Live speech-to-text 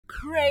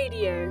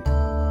Radio.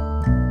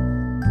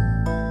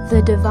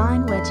 The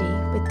Divine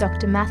Wedgie with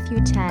Dr. Matthew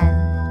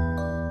Tan.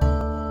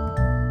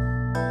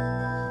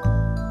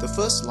 The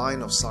first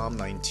line of Psalm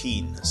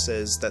 19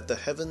 says that the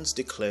heavens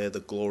declare the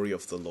glory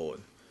of the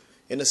Lord.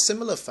 In a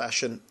similar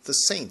fashion, the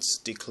saints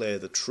declare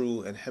the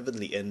true and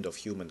heavenly end of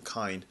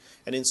humankind,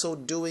 and in so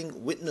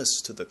doing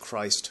witness to the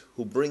Christ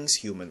who brings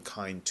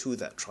humankind to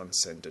that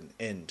transcendent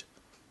end.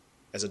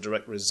 As a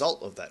direct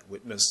result of that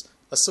witness,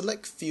 a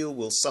select few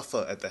will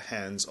suffer at the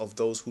hands of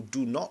those who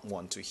do not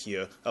want to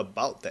hear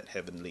about that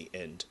heavenly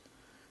end.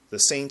 The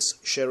saints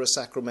share a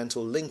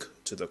sacramental link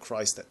to the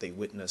Christ that they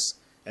witness,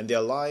 and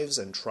their lives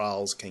and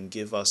trials can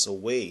give us a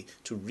way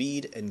to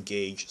read and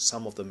gauge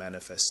some of the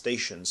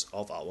manifestations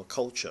of our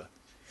culture.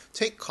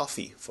 Take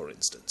coffee, for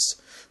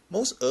instance.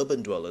 Most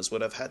urban dwellers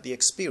would have had the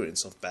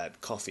experience of bad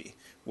coffee,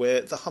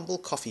 where the humble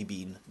coffee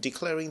bean,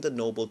 declaring the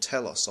noble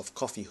telos of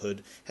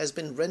coffeehood, has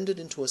been rendered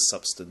into a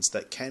substance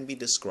that can be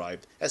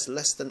described as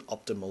less than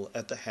optimal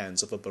at the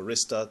hands of a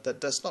barista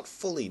that does not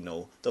fully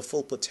know the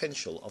full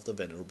potential of the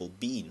venerable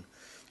bean.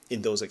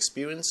 In those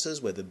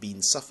experiences where the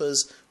bean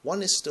suffers,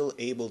 one is still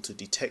able to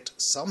detect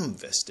some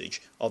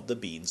vestige of the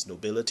bean's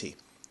nobility.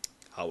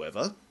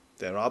 However,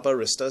 there are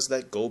baristas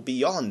that go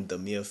beyond the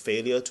mere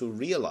failure to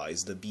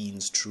realize the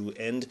bean's true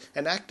end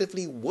and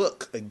actively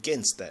work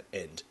against that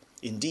end.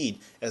 Indeed,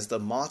 as the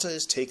martyr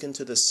is taken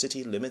to the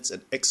city limits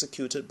and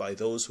executed by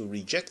those who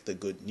reject the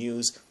good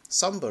news,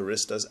 some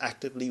baristas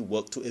actively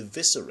work to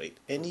eviscerate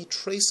any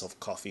trace of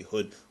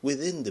coffeehood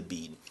within the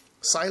bean,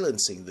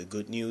 silencing the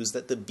good news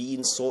that the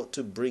bean sought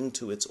to bring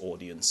to its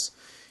audience.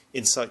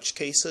 In such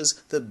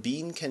cases, the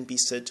bean can be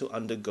said to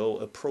undergo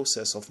a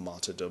process of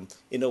martyrdom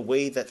in a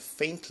way that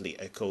faintly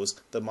echoes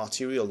the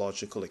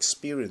martyrological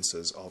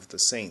experiences of the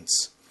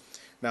saints.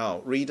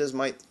 Now, readers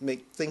might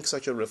think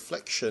such a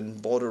reflection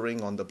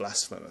bordering on the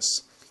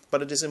blasphemous,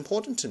 but it is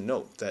important to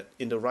note that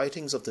in the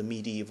writings of the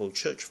medieval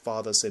church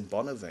father St.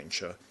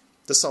 Bonaventure,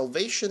 the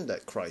salvation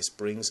that Christ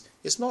brings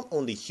is not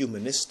only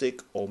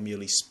humanistic or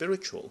merely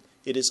spiritual,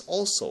 it is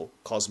also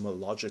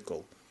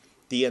cosmological.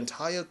 The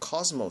entire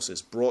cosmos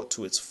is brought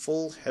to its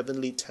full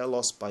heavenly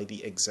telos by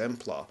the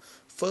exemplar,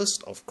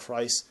 first of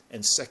Christ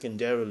and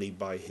secondarily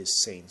by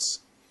his saints.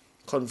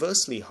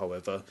 Conversely,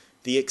 however,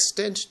 the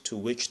extent to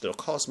which the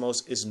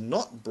cosmos is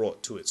not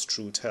brought to its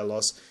true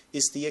telos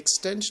is the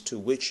extent to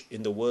which,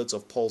 in the words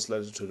of Paul's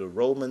letter to the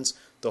Romans,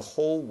 the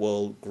whole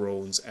world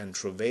groans and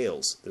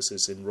travails. This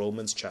is in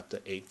Romans chapter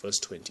 8, verse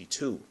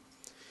 22.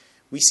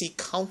 We see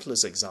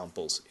countless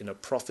examples in a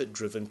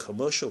profit-driven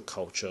commercial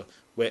culture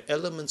where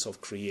elements of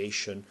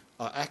creation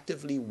are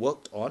actively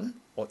worked on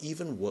or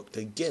even worked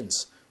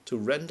against to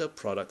render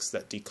products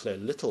that declare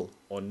little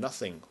or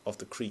nothing of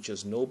the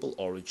creature's noble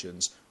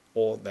origins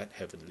or that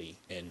heavenly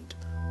end.